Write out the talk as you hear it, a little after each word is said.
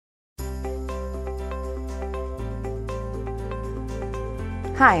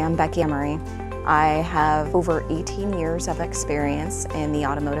Hi, I'm Becky Emery. I have over 18 years of experience in the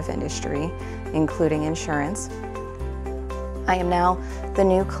automotive industry, including insurance. I am now the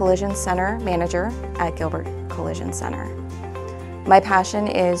new Collision Center manager at Gilbert Collision Center. My passion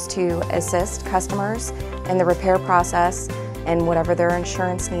is to assist customers in the repair process and whatever their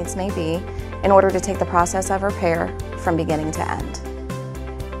insurance needs may be in order to take the process of repair from beginning to end.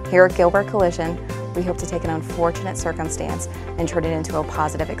 Here at Gilbert Collision, we hope to take an unfortunate circumstance and turn it into a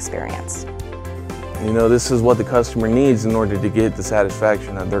positive experience. You know, this is what the customer needs in order to get the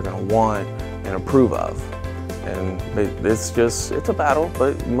satisfaction that they're going to want and approve of. And it's a battle,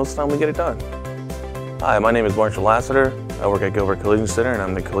 but most of the time we get it done. Hi, my name is Marshall Lassiter. I work at Gilbert Collision Center and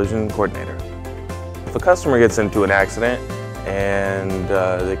I'm the collision coordinator. If a customer gets into an accident and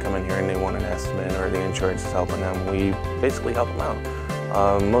they come in here and they want an estimate or the insurance is helping them, we basically help them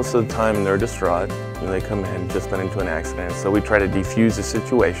out. Most of the time they're distraught when they come in, just been into an accident. So we try to defuse the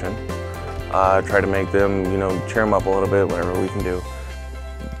situation, try to make them, cheer them up a little bit, whatever we can do.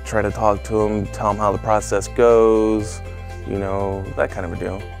 Try to talk to them, tell them how the process goes, that kind of a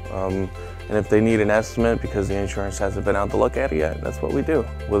deal. And if they need an estimate because the insurance hasn't been out to look at it yet, that's what we do.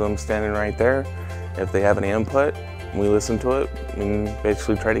 With them standing right there, if they have any input, we listen to it and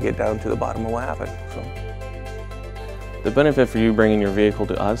basically try to get down to the bottom of what happened. So. The benefit for you bringing your vehicle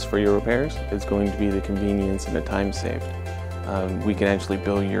to us for your repairs is going to be the convenience and the time saved. We can actually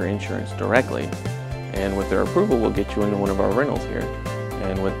bill your insurance directly, and with their approval we'll get you into one of our rentals here.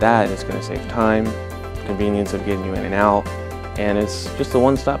 And with that, it's going to save time, convenience of getting you in and out, and it's just a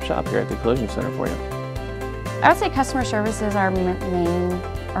one-stop shop here at the Collision Center for you. I would say customer service is our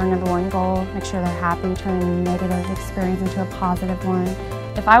number one goal. Make sure they're happy, turn a negative experience into a positive one.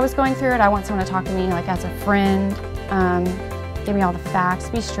 If I was going through it, I want someone to talk to me like as a friend. Give me all the facts,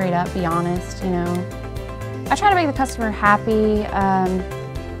 be straight up, be honest, I try to make the customer happy,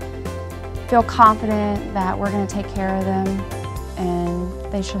 feel confident that we're going to take care of them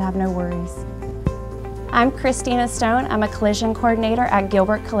and they should have no worries. I'm Christina Stone. I'm a collision coordinator at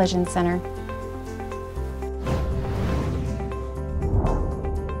Gilbert Collision Center.